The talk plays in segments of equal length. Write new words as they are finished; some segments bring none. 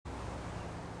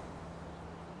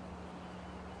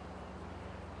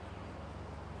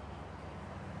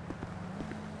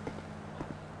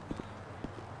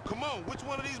Come on, which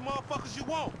one of these motherfuckers you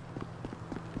want?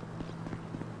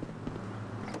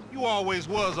 You always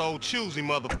was old choosy,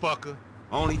 motherfucker.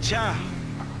 Only child.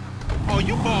 Oh,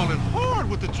 you ballin' hard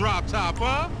with the drop top,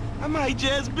 huh? I might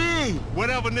just be.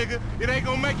 Whatever, nigga. It ain't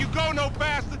gonna make you go no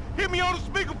faster. Hit me on the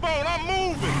speakerphone. I'm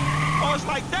moving. Oh, it's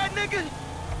like that, nigga?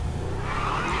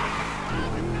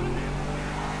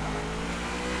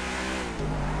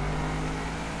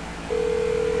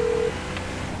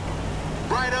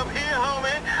 Right up here, homie.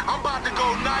 I'm about to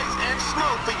go nice and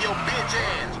slow for your bitch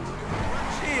ass.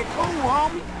 Shit, cool,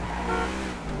 homie.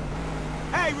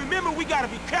 Hey, remember we gotta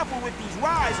be careful with these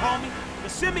rides, homie. The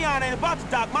Simeon ain't about to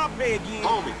dock my pay again.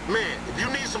 Homie, man, if you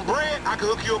need some bread, I can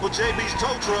hook you up with JB's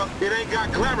tow truck. It ain't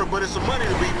got glamour, but it's some money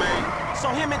to be made. So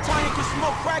him and Tanya can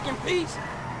smoke crack in peace?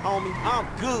 Homie, I'm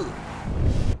good.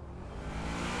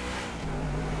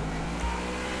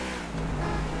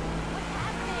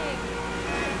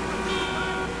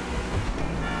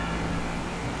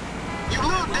 You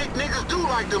little dick niggas do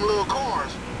like them little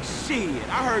cars. Shit,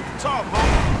 I heard you talk,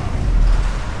 homie.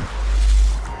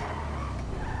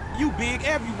 You big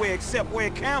everywhere except where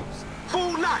it counts.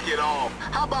 Fool, knock it off.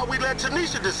 How about we let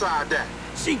Tanisha decide that?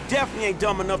 She definitely ain't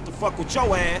dumb enough to fuck with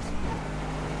your ass.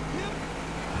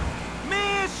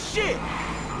 Man, shit!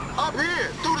 Up here,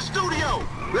 through the studio.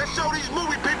 Let's show these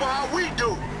movie people how we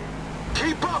do.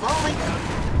 Keep up,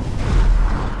 homie.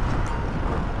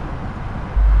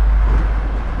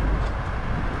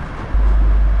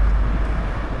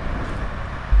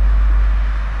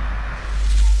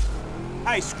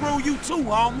 Hey, screw you too,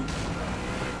 homie.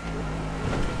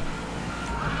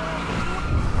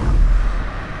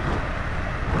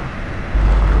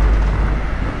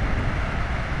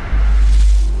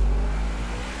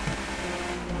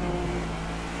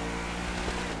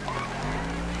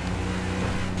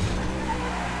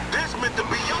 This meant to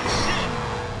be your shit.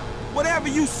 Whatever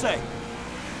you say.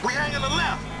 We hang on the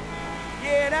left.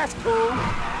 Yeah, that's cool.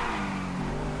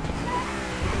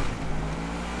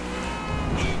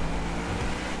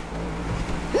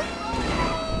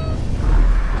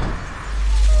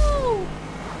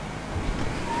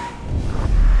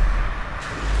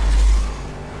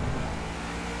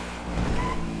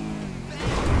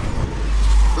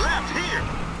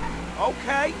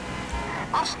 Okay.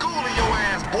 I'm schooling your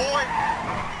ass, boy.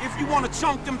 If you want to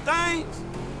chunk them things.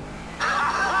 Ha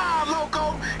ha,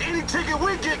 loco. Any ticket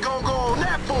we get gonna go on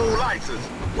that fool license.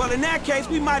 Well, in that case,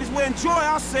 we might as well enjoy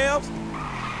ourselves.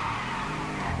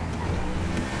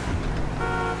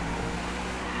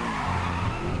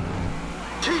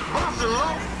 Keep busting,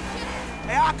 low.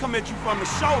 Hey, I'll come at you from the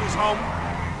shoulders, homie.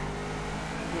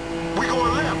 We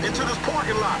going left into this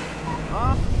parking lot.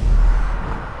 Huh?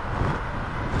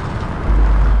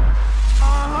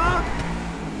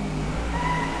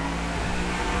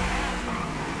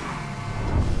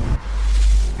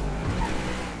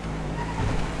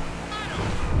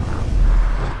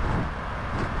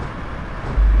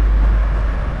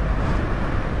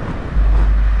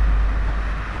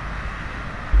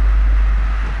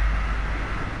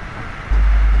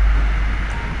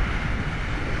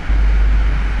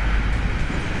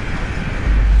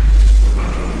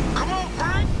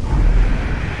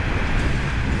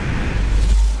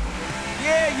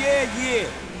 Yeah.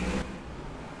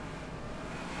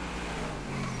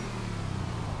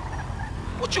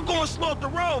 What you going slow up the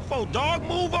road for, dog?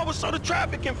 Move over so the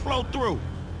traffic can flow through.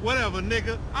 Whatever,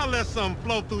 nigga. I'll let something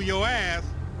flow through your ass.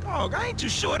 Dog, I ain't too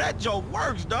sure that joke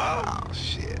works, dog. Oh,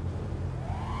 shit.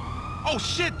 Oh,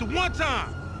 shit, the one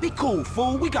time. Be cool,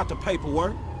 fool. We got the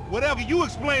paperwork. Whatever, you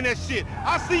explain that shit.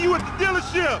 I'll see you at the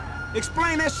dealership.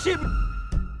 Explain that shit.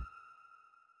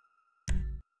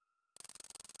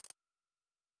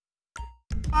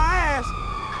 My ass.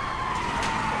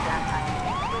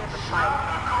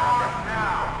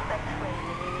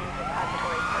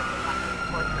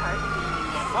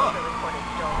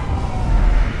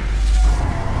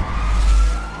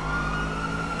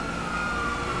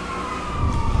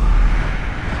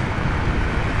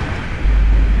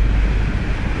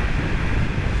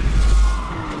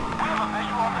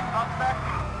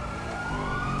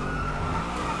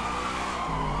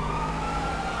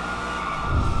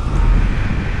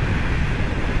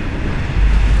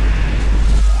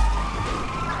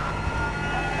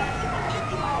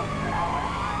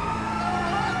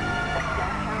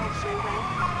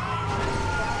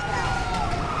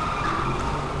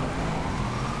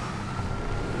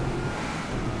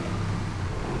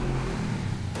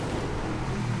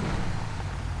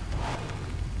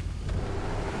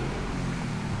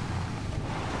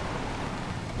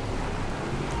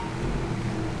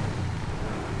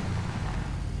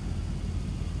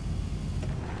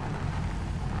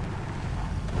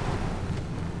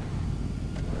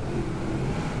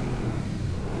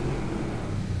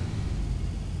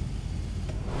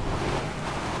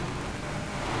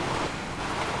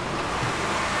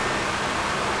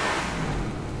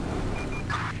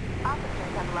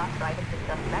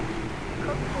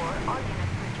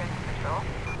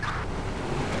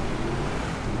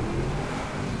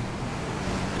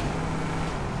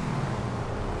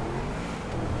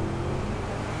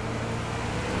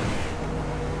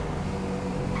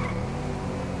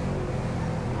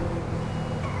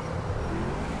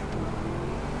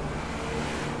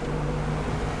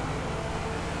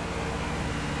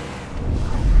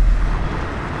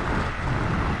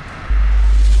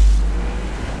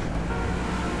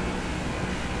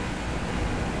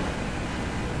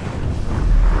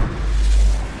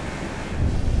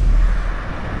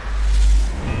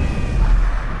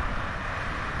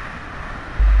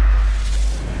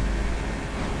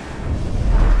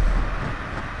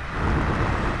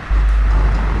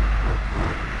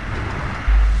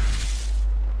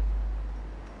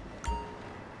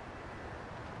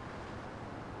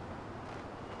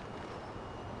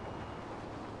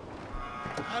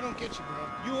 I don't get you,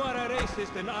 bro. You are a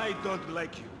racist and I don't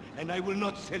like you. And I will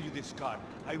not sell you this car.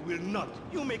 I will not.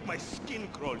 You make my skin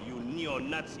crawl, you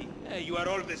neo-Nazi. Hey, you are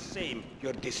all the same.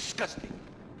 You're disgusting.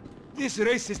 This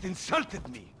racist insulted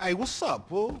me. Hey, what's up,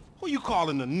 fool? Who you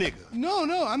calling a nigga? No,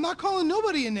 I'm not calling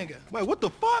nobody a nigga. Wait, what the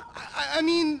fuck? I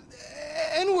mean,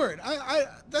 N-word.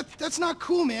 That's not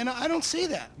cool, man. I don't say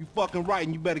that. You fucking right,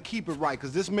 and you better keep it right,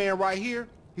 because this man right here,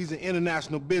 he's an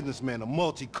international businessman, a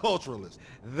multiculturalist.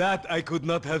 That I could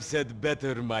not have said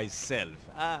better myself.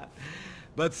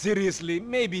 But seriously,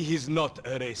 maybe he's not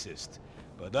a racist.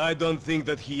 But I don't think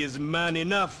that he is man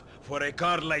enough for a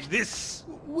car like this.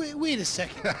 Wait a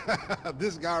second.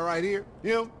 This guy right here,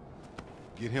 him,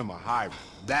 get him a hybrid.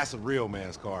 That's a real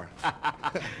man's car.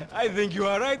 I think you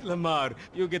are right, Lamar.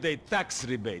 You get a tax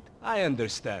rebate. I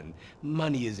understand.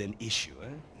 Money is an issue, eh?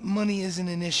 Money isn't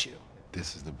an issue.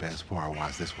 This is the best part.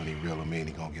 Watch this when he reel him in.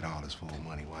 He gonna get all his full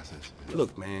money. Watch this.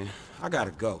 Look, man, I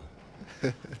gotta go.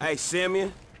 Hey,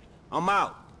 Simeon, I'm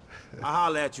out. I'll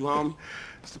holler at you, homie.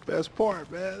 It's the best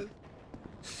part, man.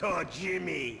 So,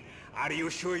 Jimmy, are you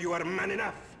sure you are man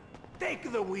enough? Take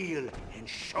the wheel and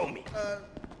show me.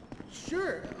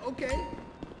 Sure, okay.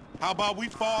 How about we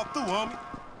fall through, homie?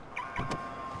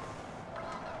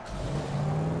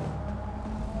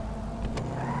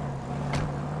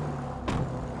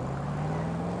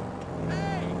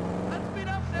 Hey, let's meet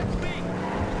up next week.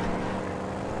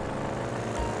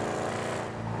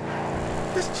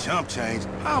 This chump change.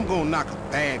 How I'm gonna knock a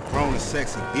bad, grown and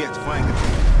sexy bitch finger?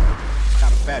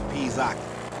 Got a fat Pizaki.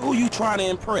 Who you trying to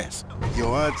impress?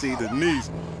 Your auntie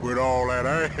Denise, with all that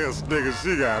ass, nigga,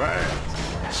 she got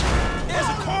ass. There's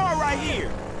a car right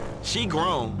here. She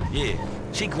grown, yeah.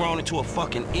 She grown into a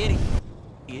fucking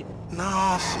idiot.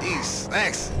 Nah, she's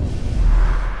sexy.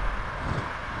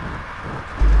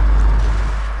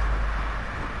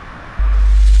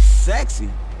 Sexy?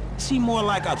 She more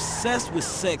like obsessed with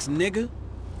sex, nigga.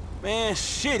 Man,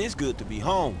 shit, it's good to be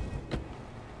home.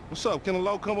 What's up? Can a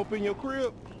low come up in your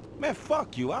crib? Man,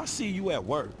 fuck you. I'll see you at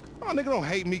work. Oh, nigga, don't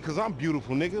hate me because I'm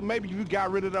beautiful, nigga. Maybe if you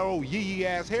got rid of that old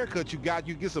yee-yee-ass haircut you got,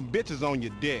 you get some bitches on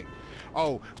your dick.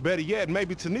 Oh, better yet,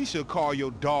 maybe Tanisha will call your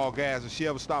dog ass if she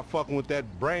ever stop fucking with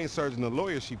that brain surgeon, the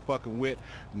lawyer she fucking with,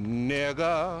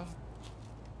 nigga.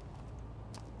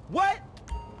 What?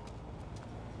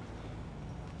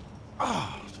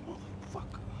 Oh,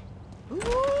 motherfucker.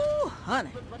 Ooh, honey.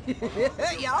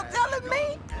 Y'all telling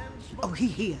me? Oh, he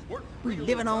here. We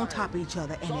living on top of each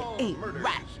other, and it ain't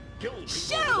right.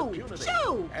 Shoo!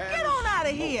 Shoo! Get on out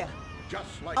of here!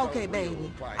 Okay,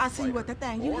 baby. I see you at the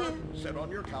thing. You hear?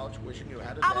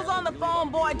 I was on the phone,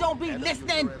 boy. Don't be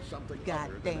listening.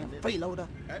 Goddamn freeloader.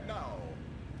 And now,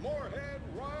 Moorhead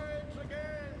rides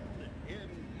again in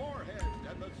Moorhead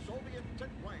and the Soviet tick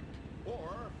rank,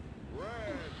 or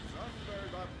Reds under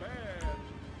the bed.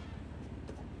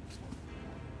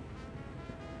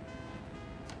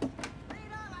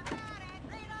 Read all about it.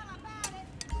 Read all about it.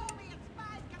 Soviet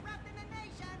spies corrupting the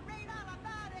nation. Read all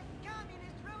about it.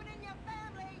 Communists ruining your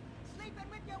family. Sleeping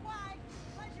with your wife.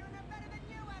 Pleasuring her better than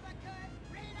you ever could.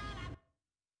 Read all about it.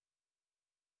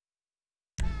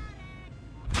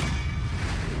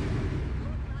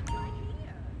 Not right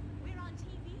here. We're on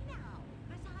TV now.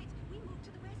 Besides, we moved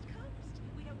to the West Coast.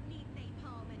 We don't need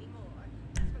napalm anymore.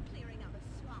 That's for clearing out the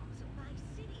swamps of my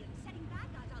city and setting bad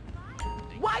guys on fire.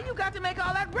 Why you got to make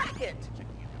all that racket?